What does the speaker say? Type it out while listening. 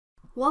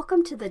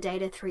Welcome to the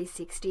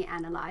Data3Sixty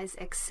Analyze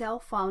Excel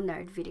File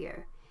Node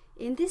video.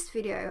 In this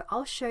video,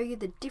 I'll show you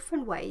the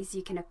different ways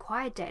you can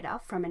acquire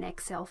data from an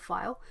Excel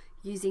file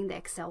using the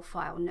Excel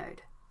file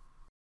node.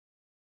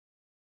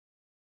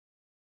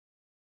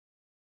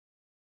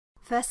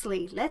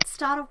 Firstly, let's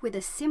start off with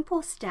a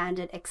simple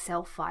standard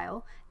Excel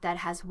file that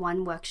has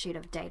one worksheet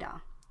of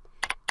data.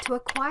 To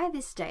acquire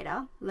this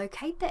data,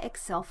 locate the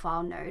Excel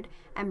file node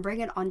and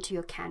bring it onto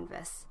your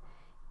canvas.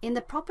 In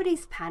the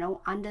Properties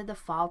panel under the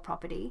File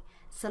property,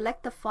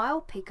 select the File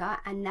picker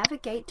and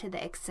navigate to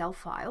the Excel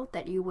file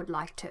that you would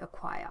like to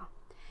acquire.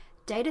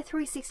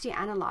 Data3Sixty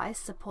Analyze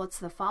supports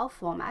the file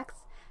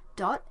formats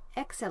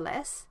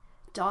 .xls,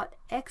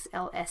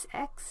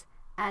 .xlsx,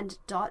 and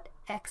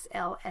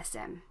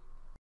 .xlsm.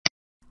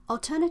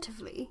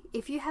 Alternatively,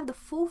 if you have the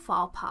full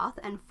file path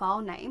and file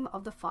name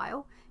of the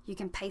file, you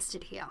can paste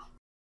it here.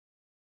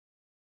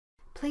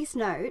 Please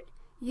note,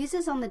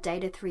 users on the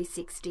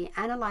Data3Sixty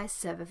Analyze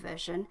server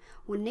version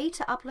will need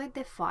to upload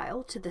their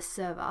file to the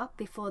server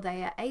before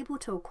they are able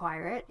to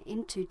acquire it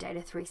into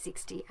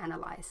Data3Sixty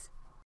Analyze.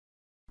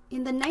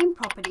 In the Name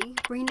property,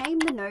 rename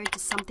the node to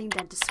something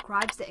that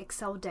describes the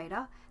Excel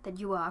data that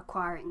you are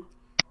acquiring.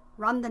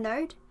 Run the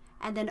node,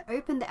 and then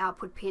open the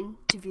output pin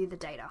to view the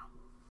data.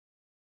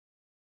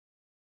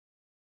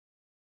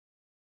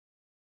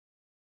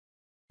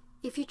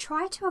 If you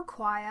try to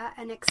acquire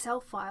an Excel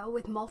file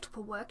with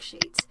multiple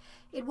worksheets,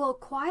 it will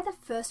acquire the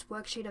first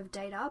worksheet of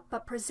data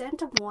but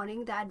present a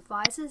warning that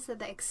advises that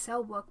the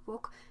Excel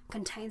workbook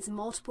contains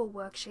multiple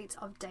worksheets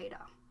of data.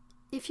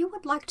 If you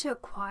would like to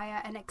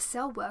acquire an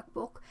Excel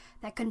workbook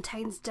that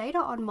contains data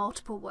on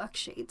multiple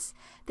worksheets,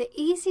 the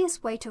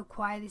easiest way to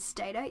acquire this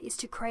data is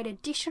to create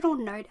additional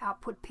node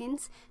output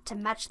pins to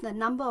match the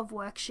number of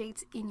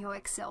worksheets in your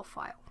Excel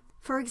file.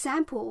 For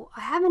example,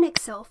 I have an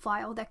Excel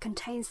file that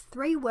contains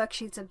 3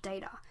 worksheets of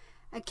data: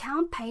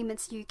 Account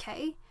Payments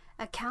UK,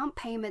 Account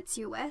Payments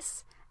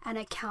US, and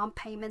Account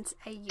Payments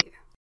AU.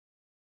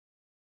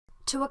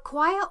 To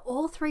acquire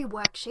all 3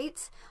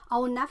 worksheets, I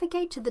will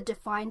navigate to the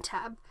Define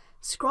tab,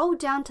 scroll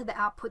down to the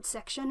Output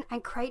section,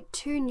 and create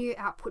 2 new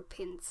output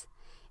pins.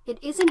 It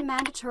isn't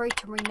mandatory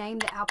to rename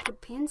the output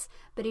pins,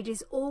 but it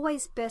is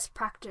always best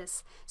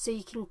practice so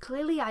you can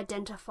clearly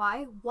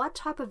identify what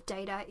type of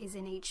data is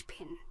in each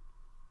pin.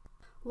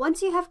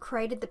 Once you have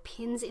created the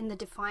pins in the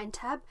Define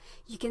tab,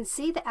 you can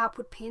see the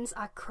output pins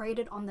are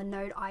created on the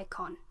node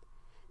icon.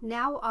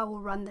 Now I will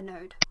run the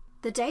node.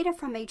 The data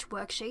from each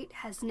worksheet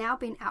has now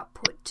been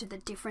output to the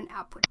different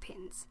output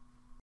pins.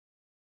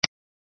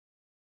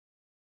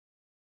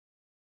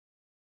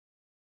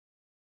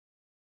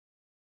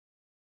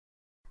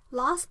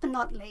 Last but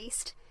not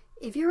least,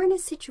 if you're in a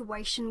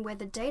situation where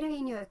the data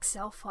in your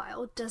Excel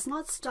file does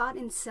not start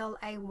in cell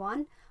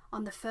A1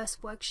 on the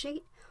first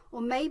worksheet, or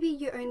maybe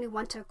you only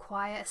want to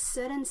acquire a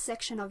certain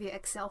section of your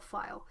Excel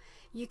file,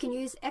 you can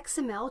use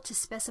XML to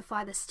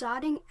specify the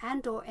starting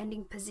and/or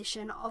ending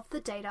position of the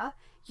data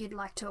you'd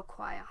like to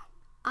acquire.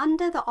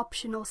 Under the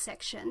Optional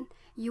section,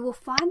 you will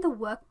find the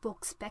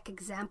Workbook Spec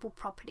Example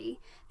property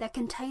that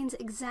contains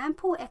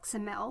example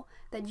XML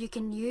that you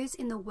can use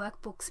in the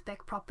Workbook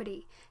Spec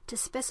property to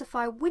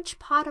specify which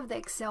part of the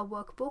Excel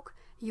workbook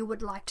you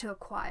would like to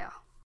acquire.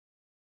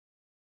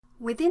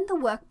 Within the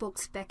Workbook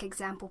Spec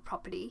Example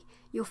property,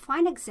 you'll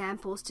find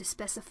examples to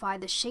specify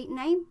the sheet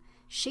name,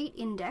 sheet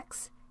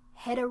index,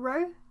 header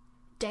row,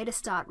 data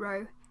start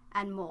row,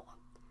 and more.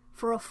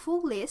 For a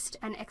full list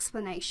and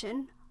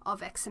explanation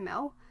of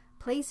XML,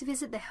 please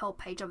visit the help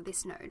page of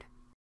this node.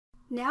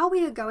 Now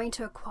we are going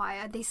to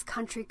acquire these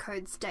country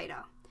codes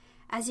data.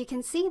 As you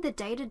can see, the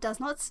data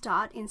does not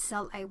start in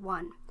cell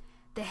A1.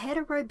 The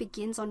header row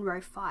begins on row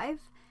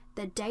 5,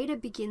 the data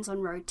begins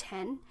on row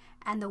 10,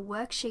 and the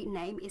worksheet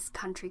name is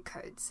country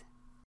codes.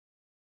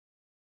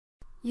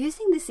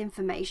 Using this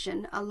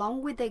information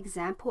along with the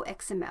example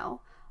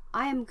XML,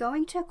 I am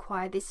going to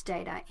acquire this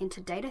data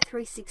into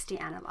Data3Sixty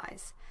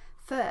Analyze.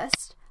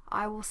 First,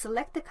 I will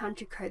select the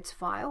country codes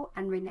file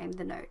and rename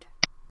the node.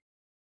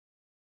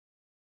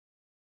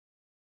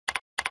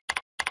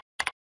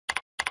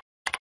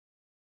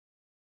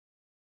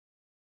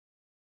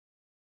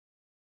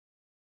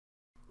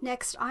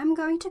 Next, I'm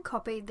going to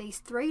copy these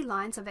 3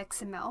 lines of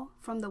XML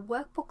from the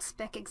Workbook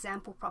Spec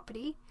Example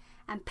property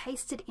and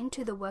paste it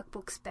into the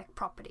Workbook Spec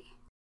property.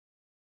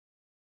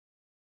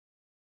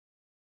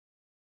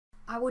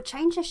 I will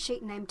change the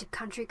sheet name to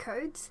country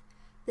codes,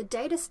 the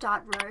data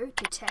start row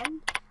to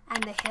 10,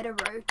 and the header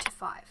row to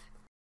 5.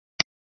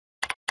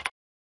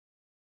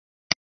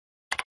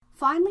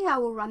 Finally, I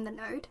will run the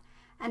node,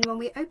 and when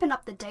we open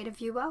up the data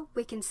viewer,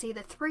 we can see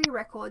the 3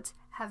 records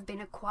have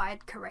been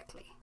acquired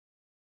correctly.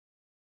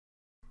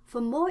 For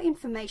more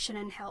information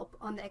and help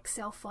on the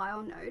Excel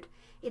file node,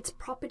 its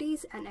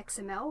properties and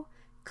XML,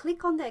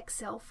 click on the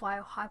Excel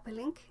file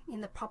hyperlink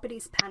in the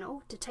Properties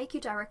panel to take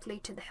you directly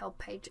to the help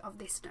page of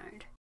this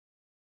node.